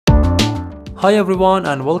Hi everyone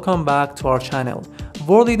and welcome back to our channel.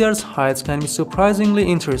 World leaders' heights can be surprisingly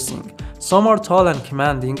interesting. Some are tall and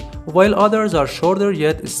commanding, while others are shorter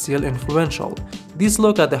yet still influential. This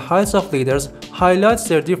look at the heights of leaders highlights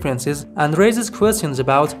their differences and raises questions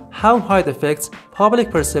about how height affects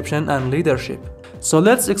public perception and leadership. So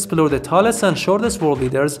let's explore the tallest and shortest world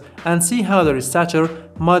leaders and see how their stature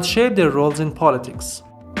might shape their roles in politics.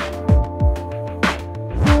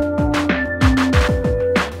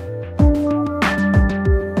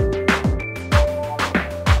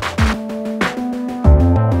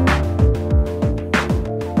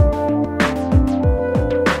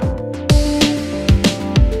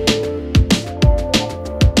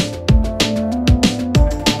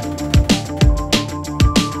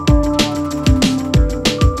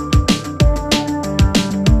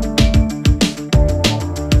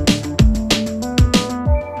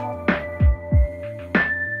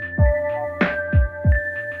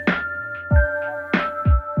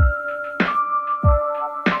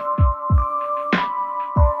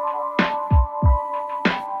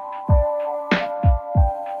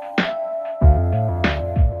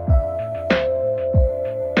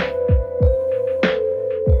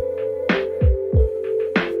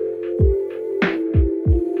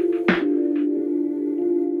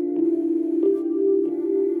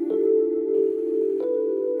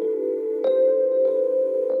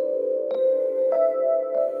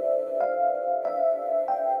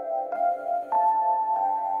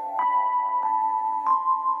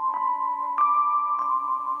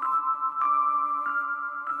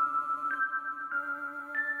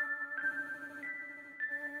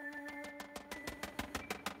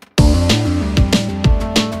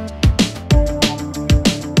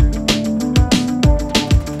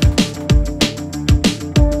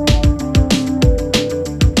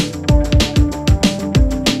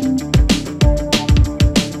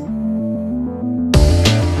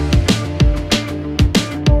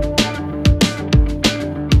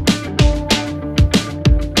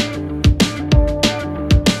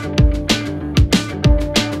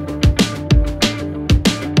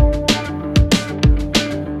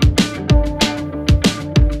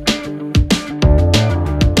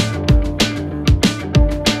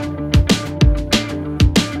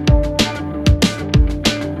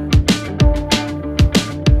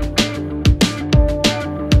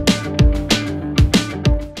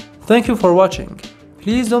 Thank you for watching.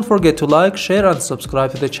 Please don't forget to like, share and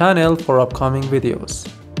subscribe to the channel for upcoming videos.